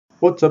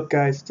What's up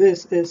guys,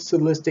 this is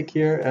Solistic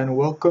here and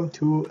welcome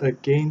to a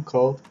game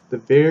called The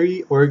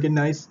Very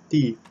Organized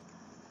Thief.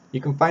 You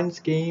can find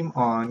this game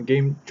on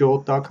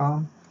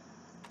GameJolt.com,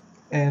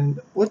 and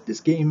what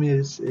this game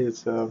is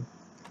it's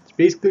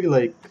basically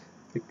like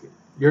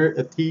you're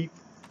a thief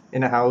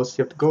in a house.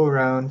 You have to go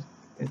around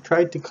and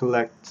try to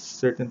collect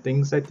certain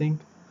things, I think,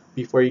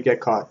 before you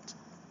get caught.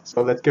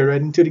 So let's get right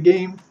into the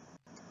game.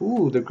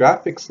 Ooh, the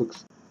graphics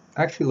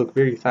actually look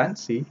very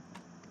fancy.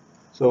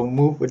 So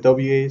move with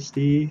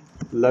WASD,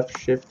 left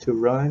shift to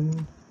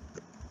run,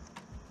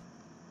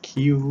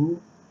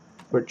 Q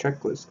for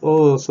checklist.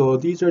 Oh, so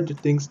these are the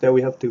things that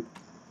we have to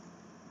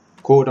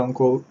quote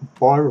unquote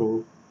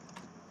borrow.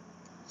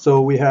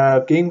 So we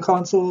have game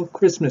console,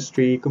 Christmas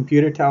tree,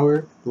 computer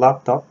tower,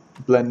 laptop,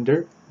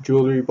 blender,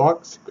 jewelry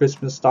box,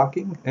 Christmas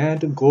stocking,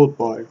 and a gold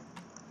bar.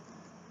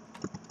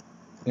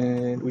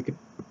 And we could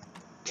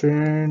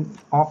turn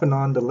off and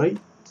on the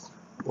light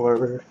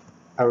or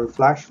our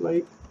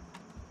flashlight.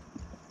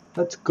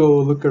 Let's go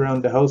look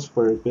around the house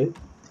for a bit.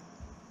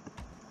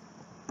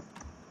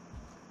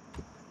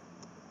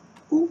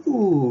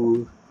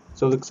 Ooh,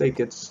 so it looks like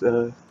it's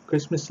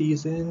Christmas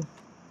season.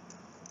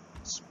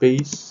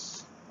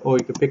 Space. Oh,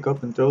 you can pick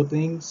up and throw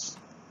things.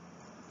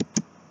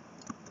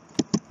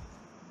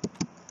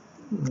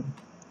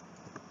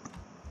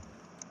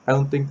 I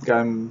don't think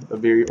I'm a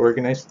very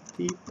organized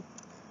thief,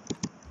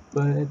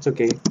 but it's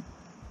okay.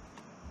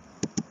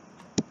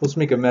 Let's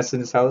make a mess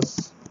in this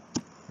house.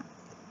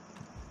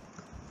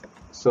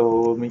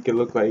 So make it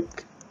look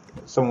like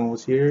someone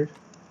was here.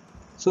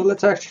 So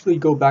let's actually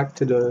go back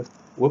to the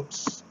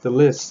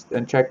list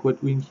and check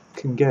what we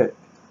can get.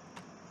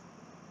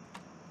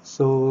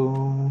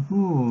 So,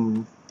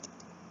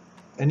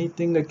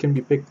 anything that can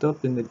be picked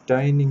up in the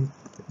dining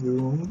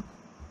room?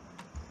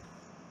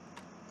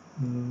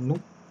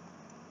 Nope.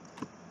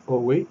 Oh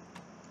wait.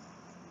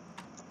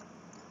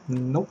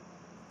 Nope.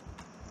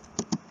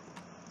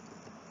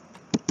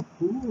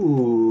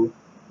 Ooh,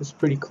 that's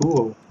pretty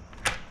cool.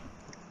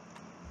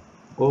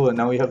 Oh,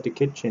 now we have the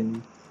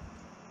kitchen.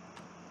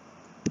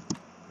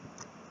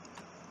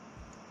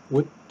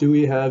 What do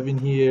we have in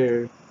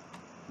here?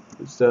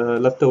 It's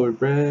leftover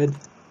bread,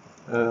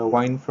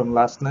 wine from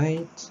last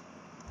night,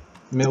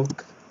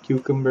 milk,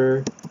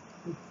 cucumber,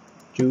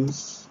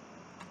 juice.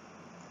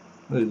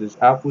 What is this?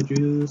 Apple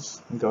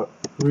juice. We got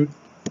fruit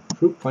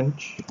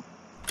punch.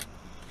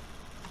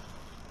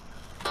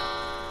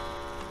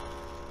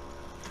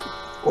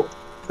 Oh,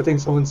 I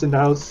think someone's in the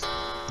house.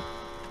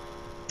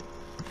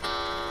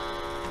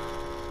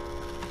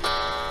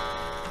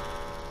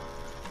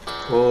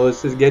 Oh,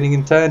 this is getting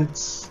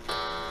intense.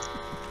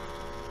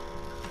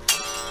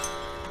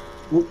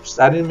 Oops,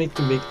 I didn't mean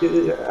to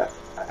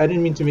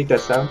make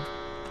that sound.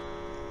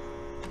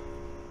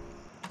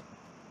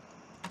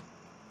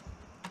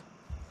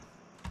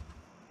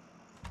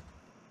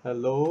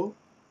 Hello?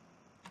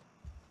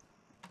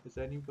 Is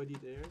anybody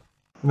there?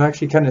 I'm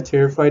actually kind of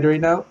terrified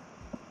right now.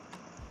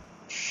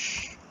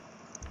 Shh.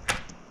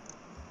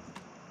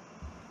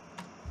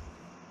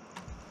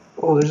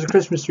 Oh, there's a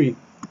Christmas tree.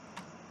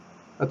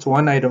 That's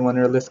one item on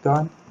our list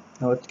gone.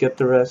 Now let's get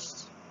the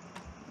rest.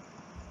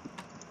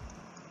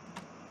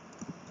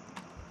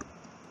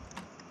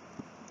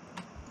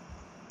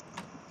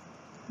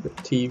 The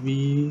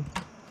TV.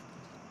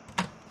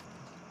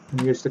 And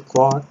here's the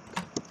clock.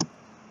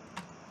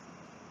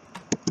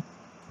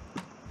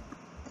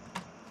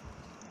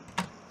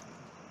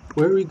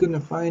 Where are we gonna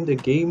find a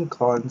game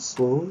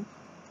console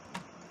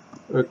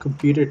or a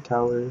computer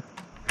tower?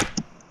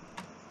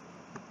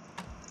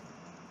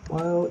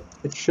 Well,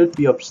 it should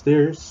be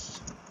upstairs.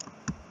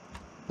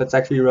 Let's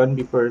actually run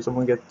before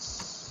someone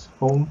gets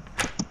home.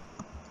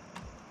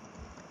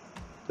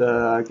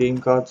 The game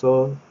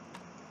console.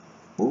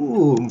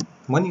 Ooh,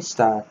 money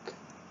stack.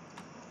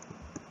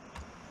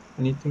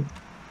 Anything?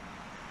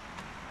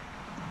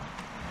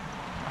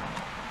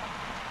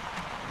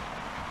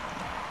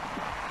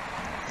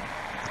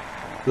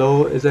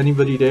 Hello, is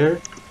anybody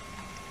there?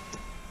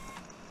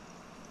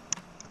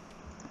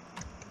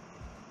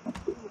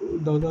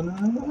 No, no, no,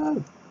 no,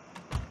 no.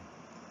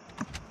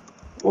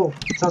 Oh,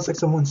 sounds like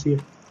someone's here.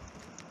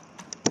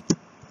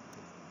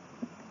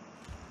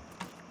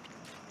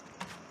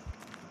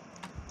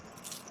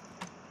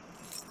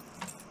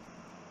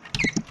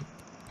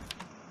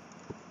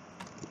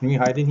 Can we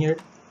hide in here?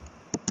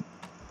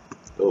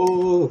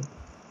 Oh!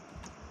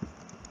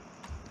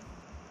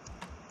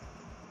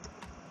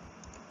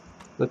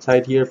 Let's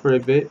hide here for a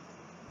bit.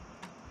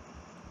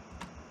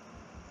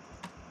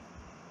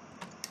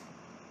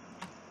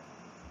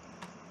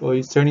 Oh,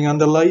 he's turning on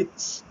the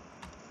lights.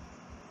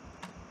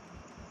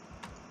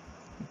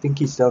 I think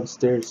he's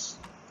downstairs.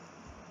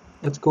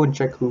 Let's go and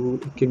check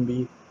who it can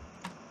be.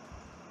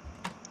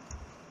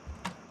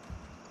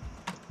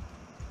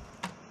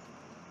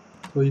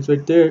 Oh, he's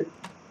right there.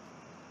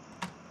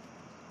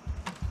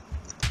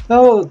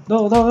 No,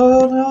 no, no,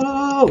 no, no,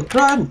 no, no,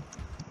 run!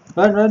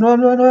 Run, run,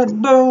 run, run,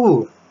 run,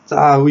 no!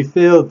 Ah, we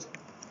failed.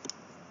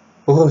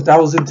 Oh, that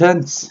was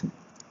intense.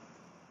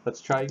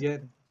 Let's try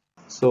again.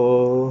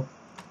 So,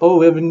 Oh,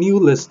 we have a new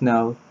list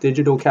now.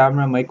 Digital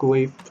camera,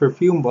 microwave,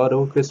 perfume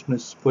bottle,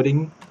 Christmas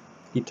pudding,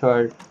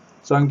 guitar.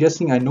 So I'm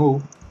guessing I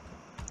know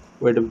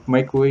where the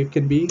microwave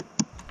can be.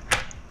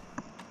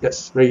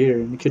 Yes, right here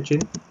in the kitchen.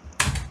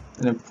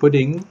 And then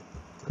pudding,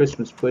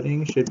 Christmas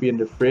pudding should be in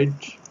the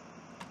fridge,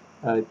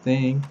 I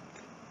think.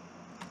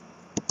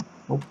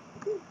 Oh,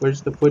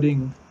 where's the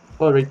pudding?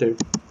 Oh, right there.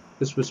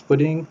 Christmas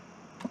pudding.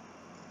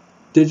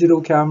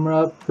 Digital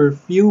camera,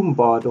 perfume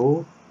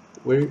bottle.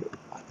 Where?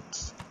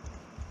 What?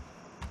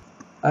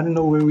 I don't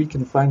know where we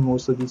can find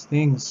most of these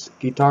things.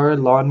 Guitar,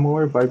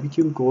 lawnmower,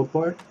 barbecue, gold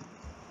bar.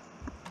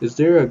 Is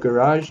there a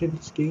garage in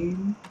this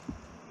game?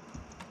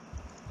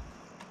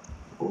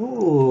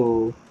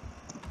 Oh,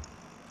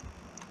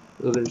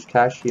 so there's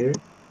cash here.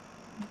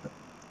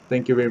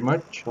 Thank you very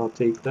much. I'll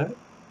take that.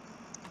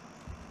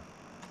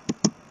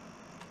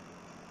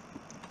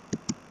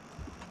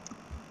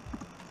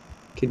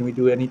 Can we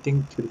do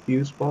anything to the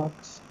fuse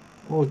box?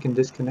 Oh, we can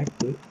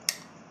disconnect it.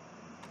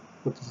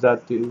 What does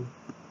that do?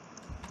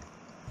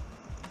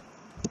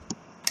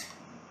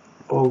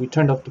 Oh, we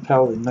turned off the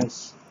power.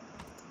 Nice.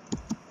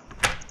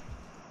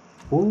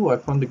 Oh, I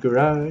found the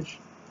garage.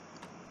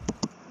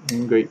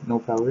 Great, no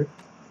power.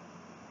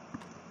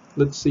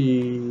 Let's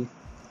see.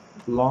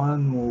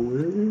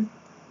 Lawnmower.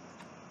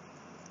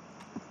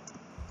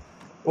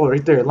 Oh,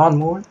 right there,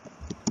 lawnmower.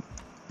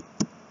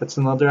 That's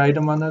another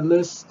item on our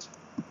list.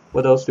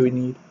 What else do we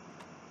need?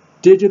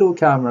 Digital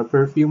camera,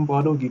 perfume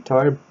bottle,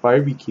 guitar,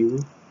 barbecue.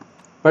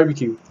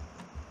 Barbecue.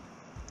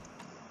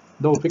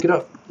 No, pick it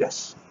up.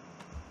 Yes.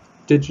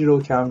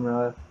 Digital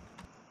camera.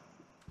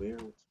 Where?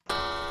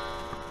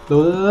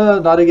 No,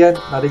 not again.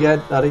 Not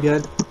again. Not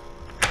again.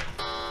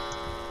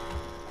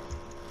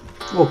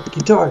 Oh,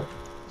 guitar.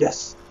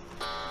 Yes.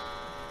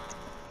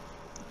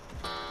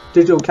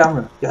 Digital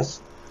camera.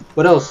 Yes.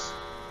 What else?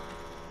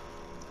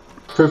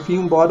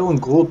 Perfume bottle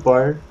and gold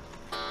bar.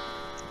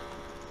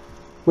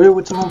 Where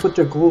would someone put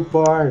their gold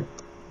bar?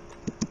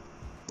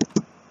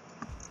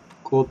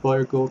 Gold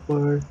bar, gold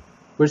bar.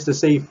 Where's the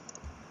safe?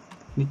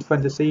 Need to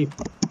find the safe.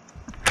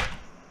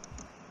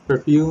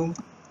 Perfume.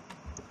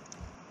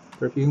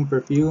 Perfume,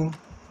 perfume.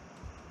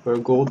 Or a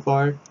gold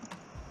bar.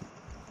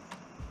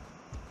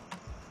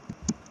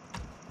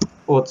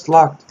 Oh, it's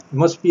locked. It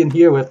must be in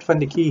here. We have to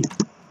find the key.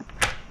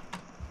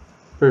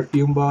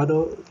 Perfume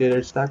bottle. Okay,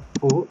 there's stacked.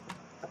 Oh.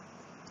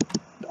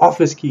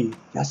 Office key.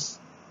 Yes.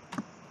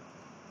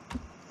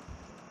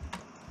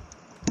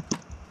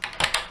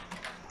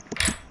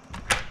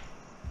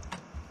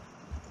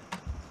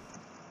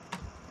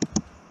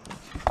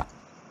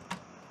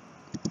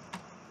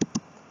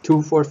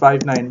 Two, 4,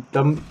 5, 9.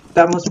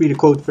 That must be the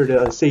code for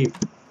the safe.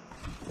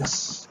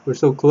 Yes, we're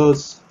so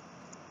close.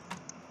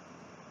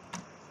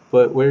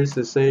 But where's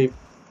the safe?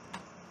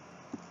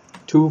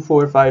 2,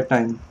 4, 5,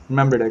 9.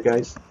 Remember that,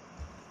 guys.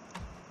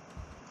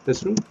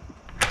 This room.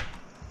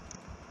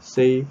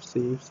 Save,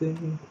 save,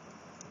 save.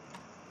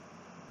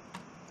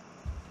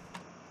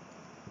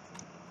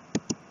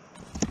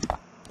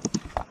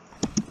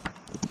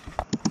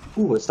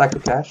 Ooh, a stack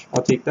of cash.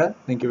 I'll take that.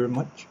 Thank you very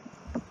much.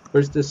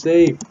 Where's the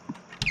safe?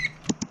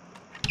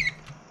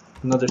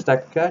 Another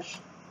stack of cash.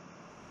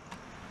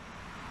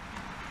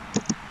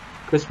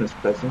 Christmas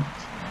present.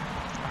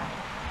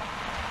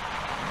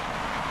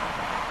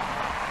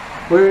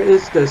 Where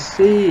is the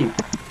safe?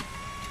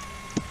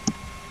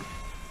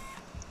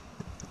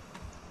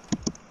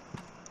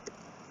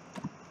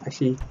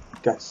 Actually,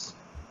 guys,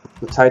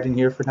 let's hide in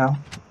here for now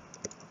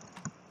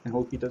and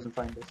hope he doesn't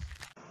find us.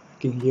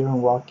 I can hear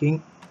him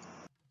walking.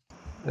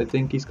 I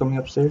think he's coming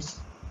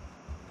upstairs.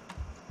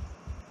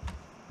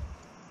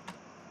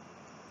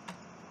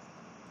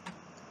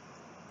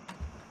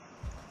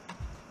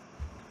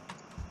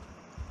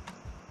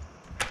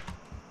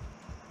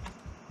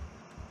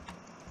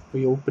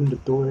 We open the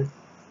door.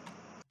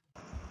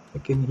 I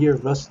can hear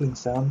rustling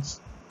sounds.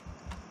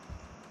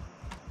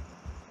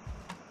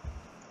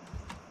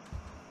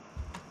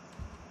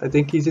 I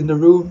think he's in the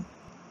room.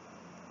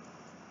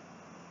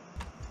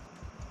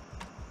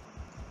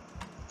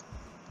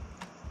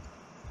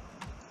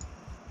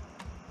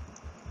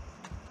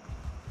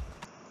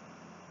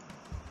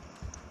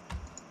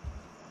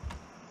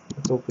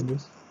 Let's open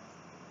this.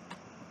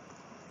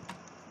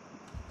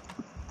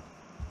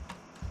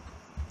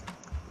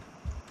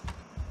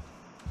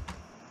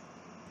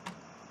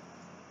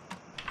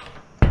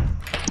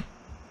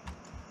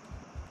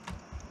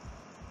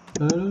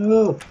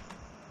 No.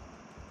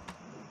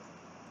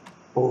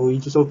 Oh, he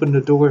just opened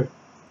the door.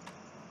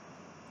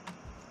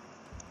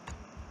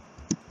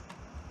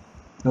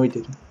 No, he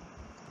didn't.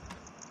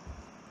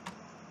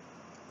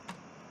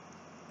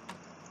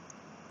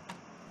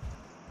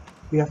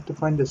 We have to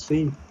find the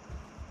safe.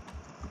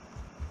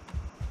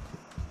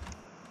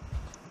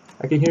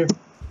 I can hear him.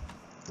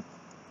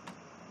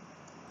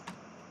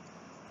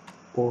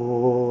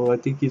 Oh, I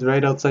think he's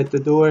right outside the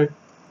door.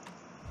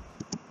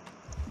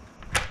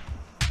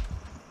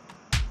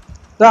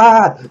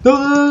 Ah! No,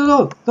 no, no,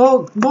 no,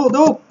 no, no,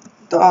 no!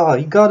 Ah,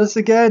 he got us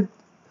again.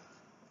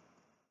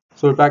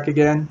 So we're back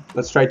again.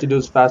 Let's try to do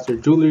this faster.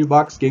 Jewelry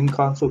box, game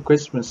console,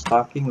 Christmas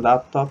stocking,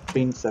 laptop,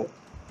 train set.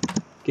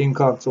 Game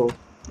console,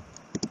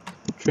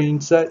 train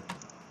set.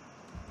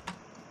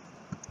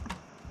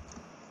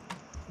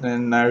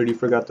 And I already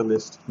forgot the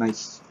list.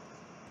 Nice.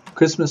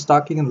 Christmas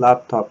stocking and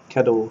laptop,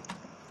 kettle.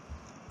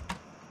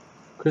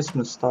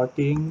 Christmas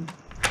stocking.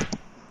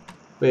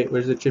 Wait,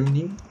 where's the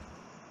chimney?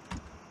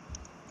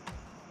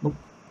 Nope.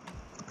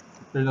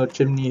 There's no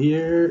chimney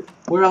here.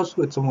 Where else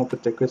would someone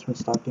put their Christmas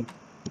stocking?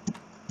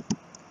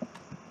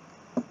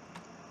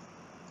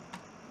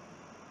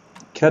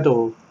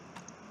 Kettle.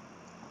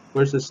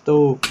 Where's the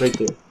stove? Right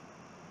there.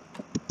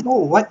 No,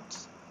 what?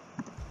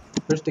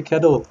 Where's the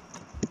kettle?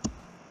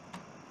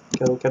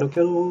 Kettle, kettle,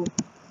 kettle.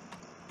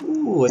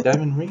 Ooh, a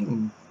diamond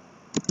ring.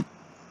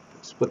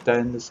 Let's put that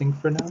in the sink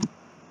for now.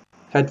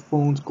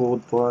 Headphones,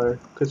 gold bar,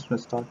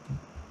 Christmas stocking.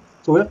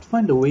 So we have to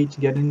find a way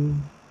to get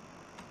in.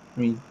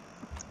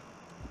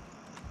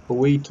 A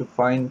way to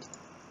find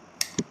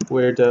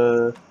where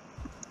the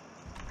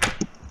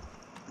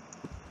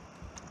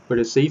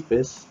safe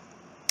is,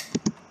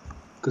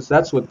 because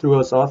that's what threw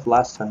us off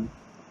last time.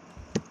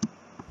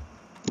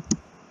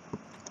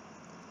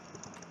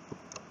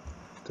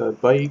 The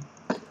bike,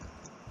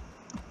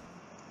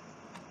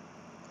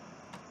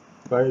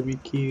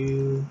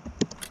 barbecue,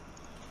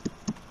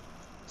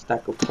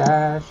 stack of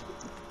cash,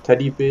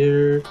 teddy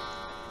bear.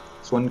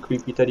 It's one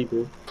creepy teddy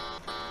bear.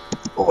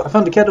 Oh, I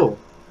found the kettle.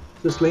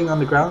 Just laying on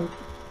the ground.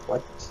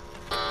 What?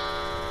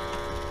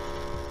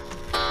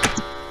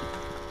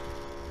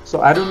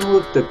 So I don't know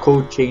if the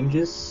code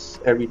changes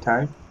every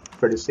time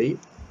for the save,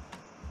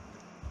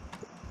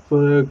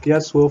 but I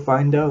guess we'll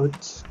find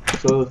out.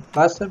 So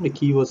last time the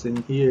key was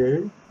in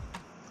here.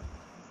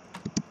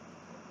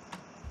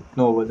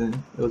 No, it wasn't.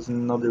 It was in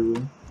another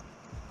room.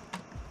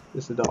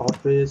 This is the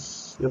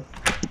office. Yep.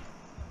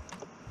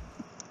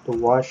 The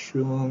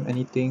washroom.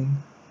 Anything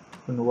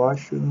from the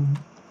washroom?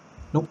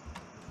 Nope.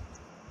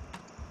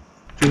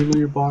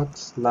 Jewelry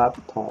box.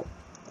 Laptop.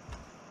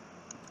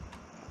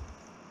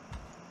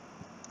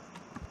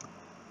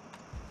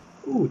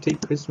 Ooh,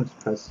 take Christmas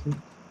present.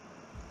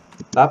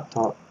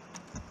 Laptop.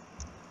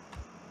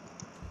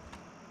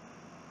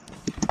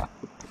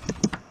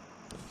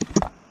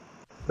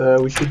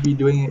 We should be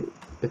doing it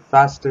a bit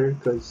faster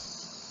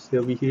because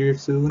he'll be here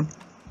soon.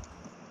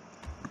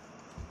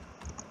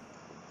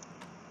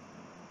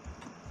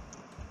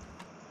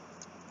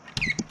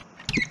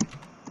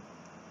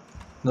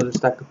 Another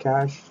stack of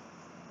cash.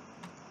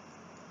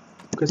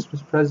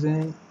 Christmas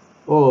present.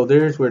 Oh,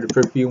 there's where the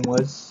perfume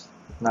was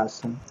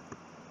last time.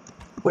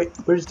 Wait,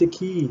 where's the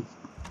key?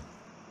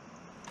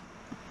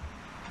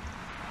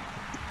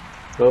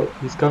 Oh,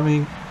 he's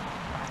coming.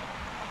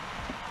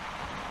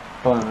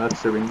 Oh no,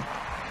 that's the ring.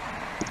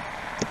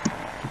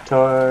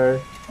 Guitar.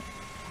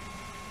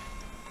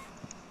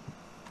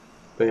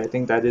 Wait, I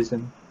think that is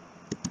him.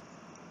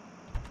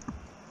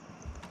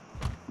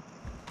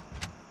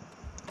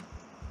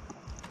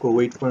 Go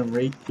wait for him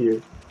right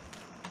here.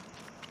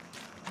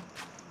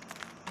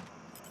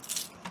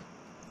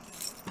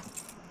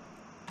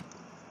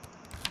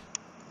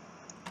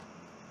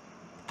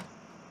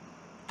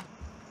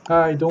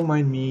 Hi, don't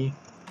mind me.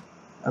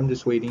 I'm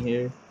just waiting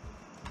here.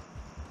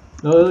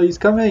 No, he's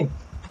coming!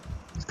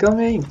 He's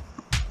coming!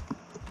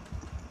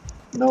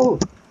 No!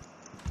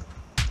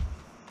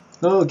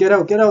 No, get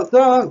out, get out!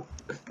 No!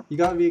 You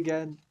got me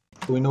again.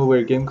 Do we know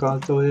where game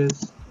console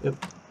is?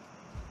 Yep.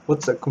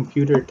 What's a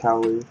computer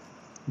tower?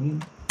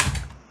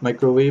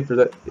 Microwave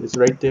that is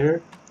right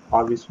there.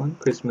 Obvious one.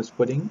 Christmas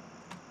pudding.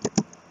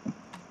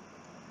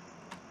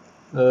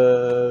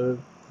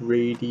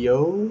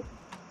 Radio.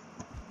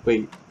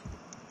 Wait.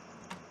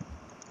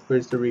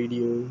 Where's the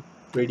radio?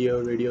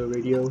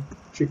 Radio.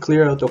 Should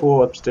clear out the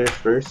whole upstairs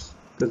first,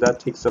 because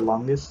that takes the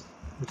longest.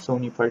 There's so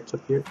many parts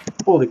up here.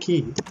 Oh, the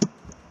key.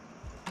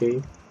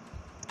 Okay.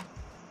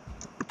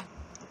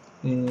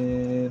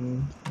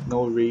 And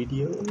no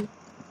radio.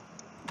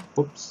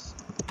 Oops.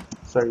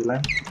 Sorry,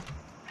 lamp.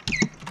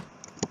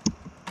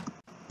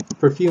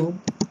 Perfume.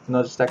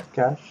 Another stack of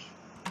cash.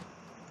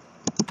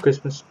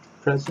 Christmas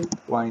present.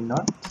 Why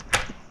not?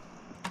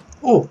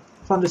 Oh,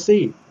 found the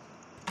save.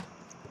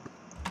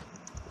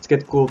 Let's get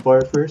the gold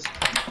bar first.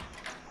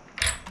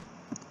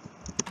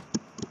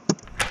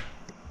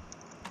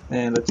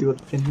 And let's see what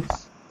the pin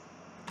is.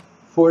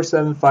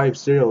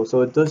 4750,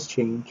 so it does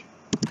change.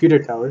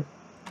 Computer tower.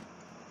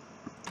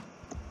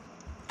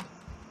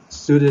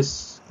 Let's do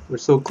this. We're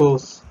so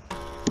close.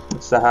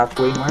 It's the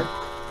halfway mark.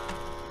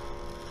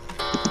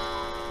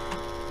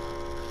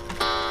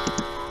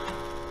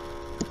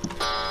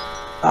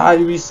 Ah, I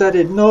reset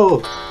it. No!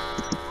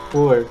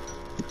 4,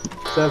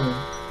 7,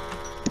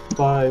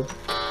 5,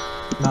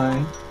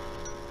 9.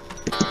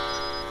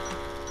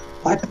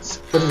 What?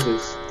 What is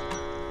this?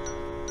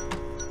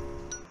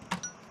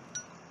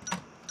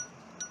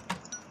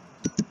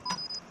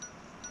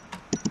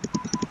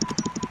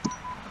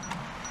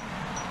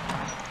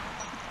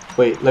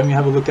 Wait, let me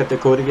have a look at the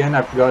code again.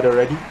 I forgot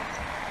already.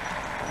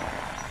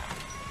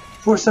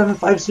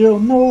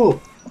 4750.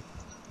 No!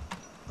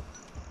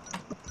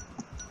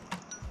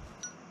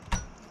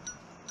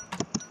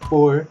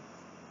 4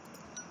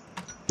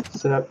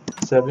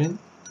 7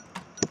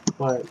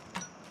 5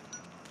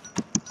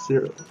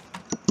 0.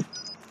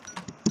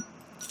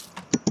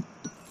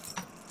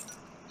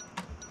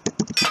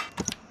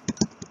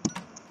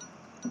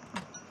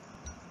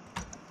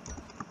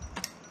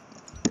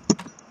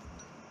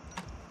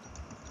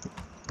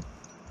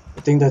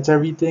 I think that's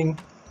everything.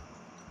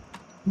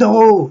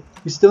 No!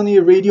 We still need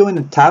a radio and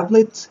a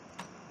tablet?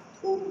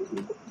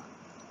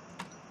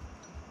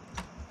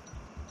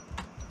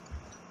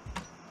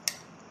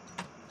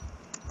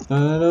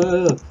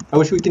 No. I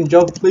wish we can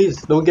jump,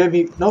 please. Don't get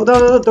me. No,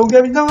 don't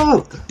get me.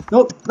 No!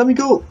 No, let me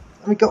go.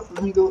 Let me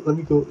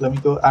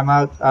go. I'm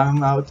out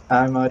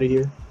of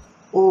here.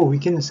 Oh, we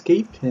can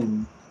escape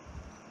him.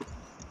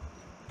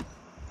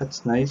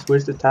 That's nice.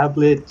 Where's the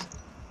tablet?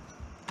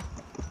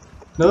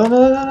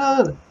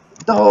 No!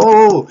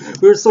 No!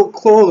 We're so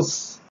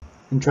close!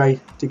 And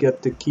try to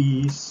get the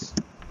keys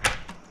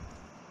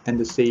and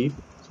the safe.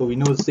 So we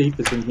know the safe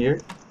is in here.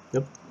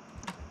 Yep.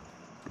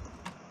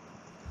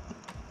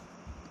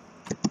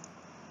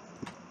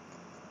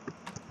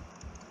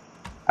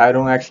 I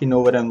don't actually know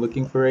what I'm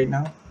looking for right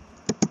now,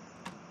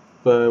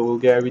 but we'll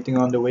get everything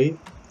on the way.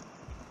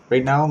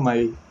 Right now,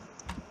 my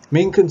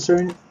main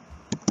concern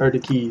are the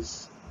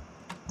keys.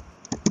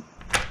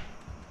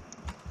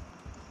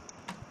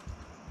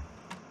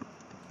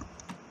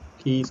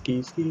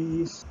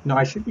 Keys. No,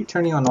 I should be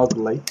turning on all the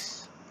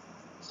lights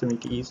just to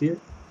make it easier.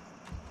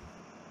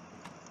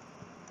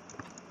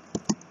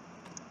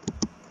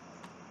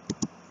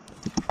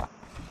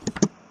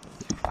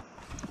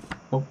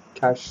 Oh,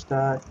 cash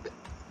stack.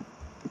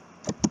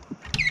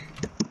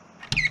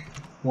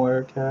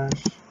 More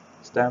cash.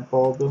 Stamp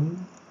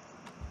album.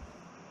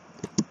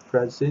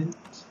 Present.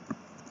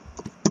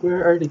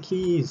 Where are the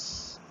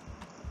keys?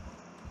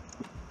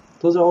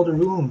 Those are all the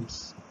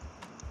rooms.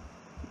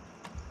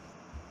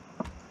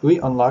 Do we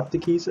unlock the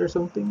keys or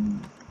something?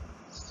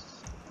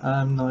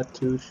 I'm not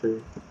too sure.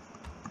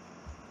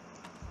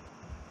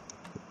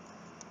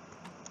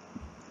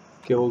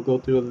 Okay, we'll go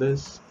through a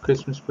list.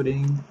 Christmas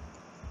pudding,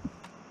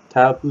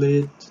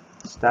 tablet,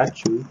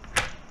 statue.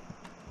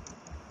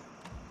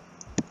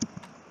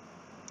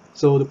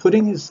 So the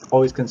pudding is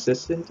always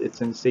consistent. It's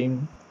in the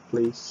same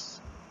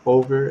place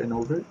over and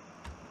over.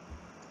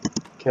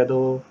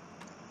 Kettle.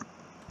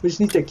 We just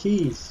need the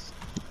keys.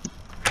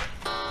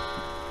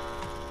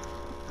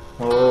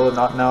 Oh,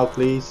 not now,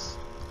 please.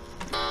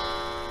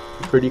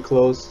 We're pretty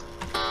close.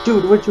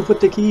 Dude, where'd you put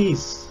the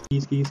keys?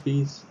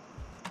 Keys.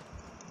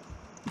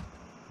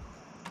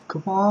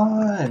 Come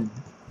on.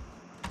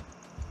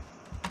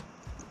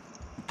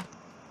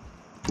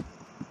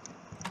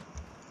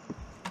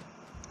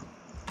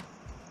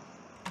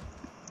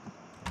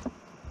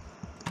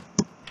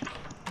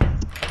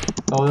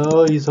 Oh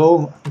no, he's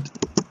home.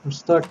 I'm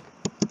stuck.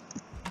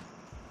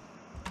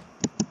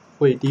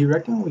 Wait, do you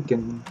reckon we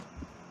can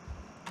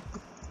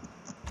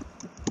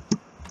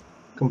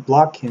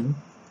block him?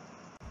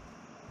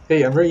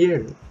 Hey, I'm right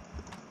here.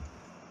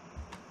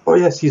 Oh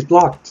yes, he's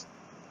blocked.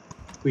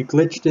 We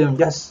glitched him.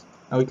 Yes.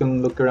 Now we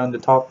can look around the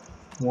top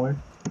more.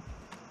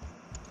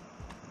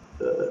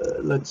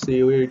 Let's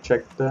see. We already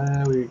checked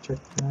that.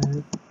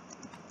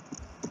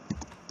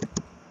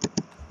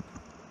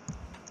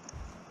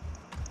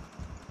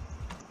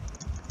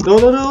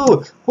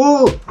 No!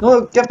 Whoa!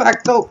 No! Get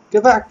back! No!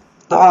 Get back!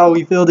 Oh,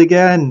 we failed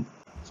again.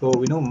 So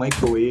we know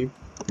microwave.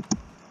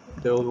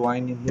 There was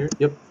wine in here.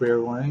 Yep,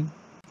 rare wine.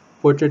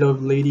 Portrait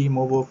of lady,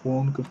 mobile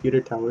phone, computer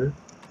tower.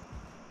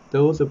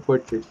 There was a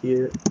portrait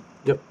here.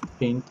 Yep,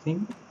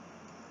 painting.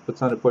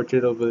 What's not a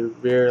portrait of a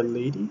rare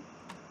lady?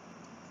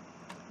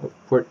 A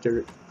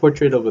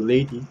portrait of a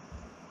lady.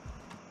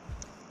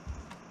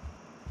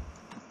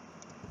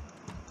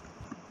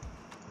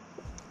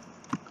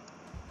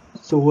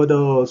 So what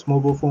else?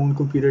 Mobile phone,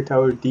 computer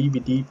tower,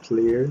 DVD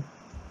player.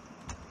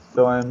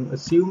 So I'm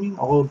assuming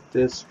all of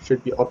this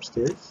should be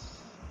upstairs.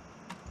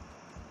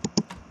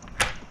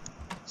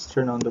 Let's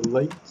turn on the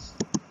lights.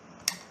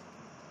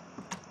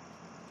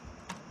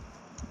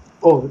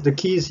 Oh, the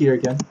key's here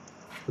again.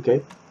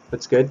 Okay,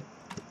 that's good.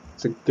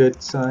 It's a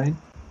good sign.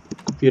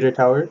 Computer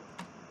tower.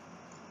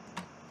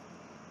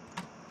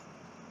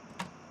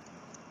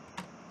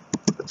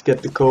 Let's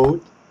get the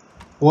code.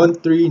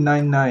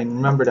 1399.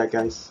 Remember that,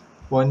 guys.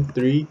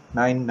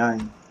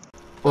 1399.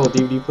 Oh,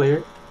 DVD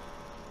player.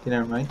 Okay,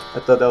 never mind. I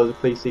thought that was a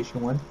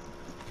PlayStation 1.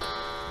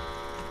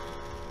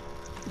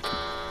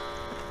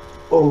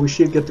 Oh, we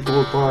should get the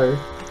gold bar.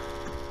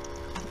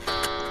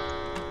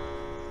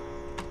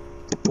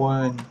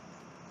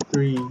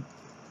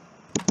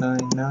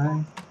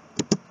 1399.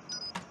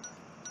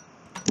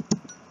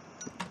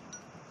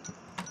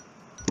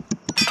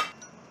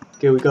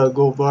 Okay, we got a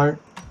gold bar.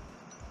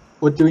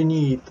 What do we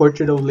need?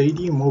 Portrait of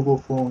lady, mobile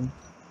phone.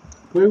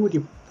 Where would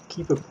you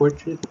keep a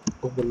portrait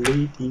of a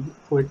lady?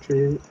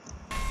 Portrait.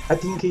 I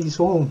think he's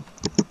home.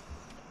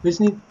 We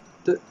just need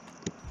the.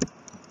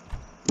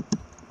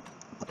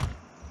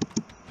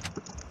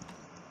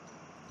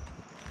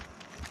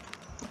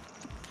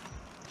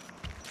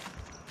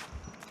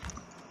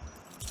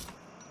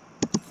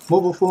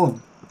 Mobile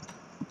phone.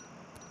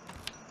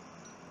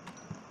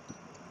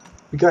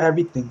 got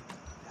everything.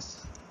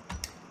 Yes.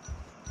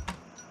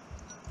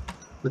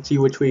 Let's see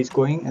which way he's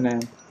going, and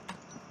then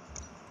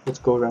let's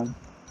go around.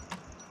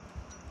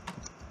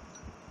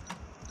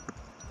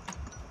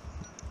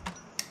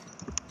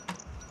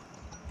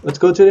 Let's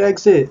go to the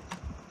exit.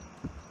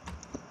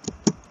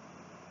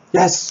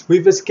 Yes,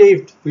 we've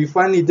escaped. We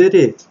finally did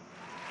it.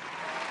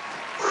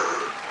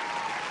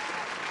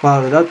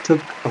 Wow, that took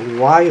a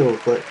while,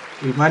 but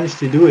we managed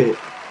to do it.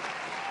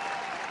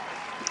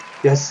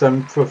 Yes,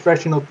 I'm a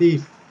professional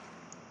thief.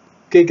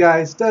 Okay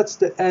guys, that's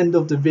the end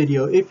of the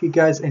video. If you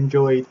guys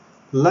enjoyed,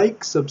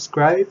 like,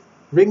 subscribe,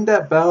 ring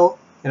that bell,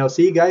 and I'll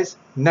see you guys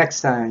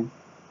next time.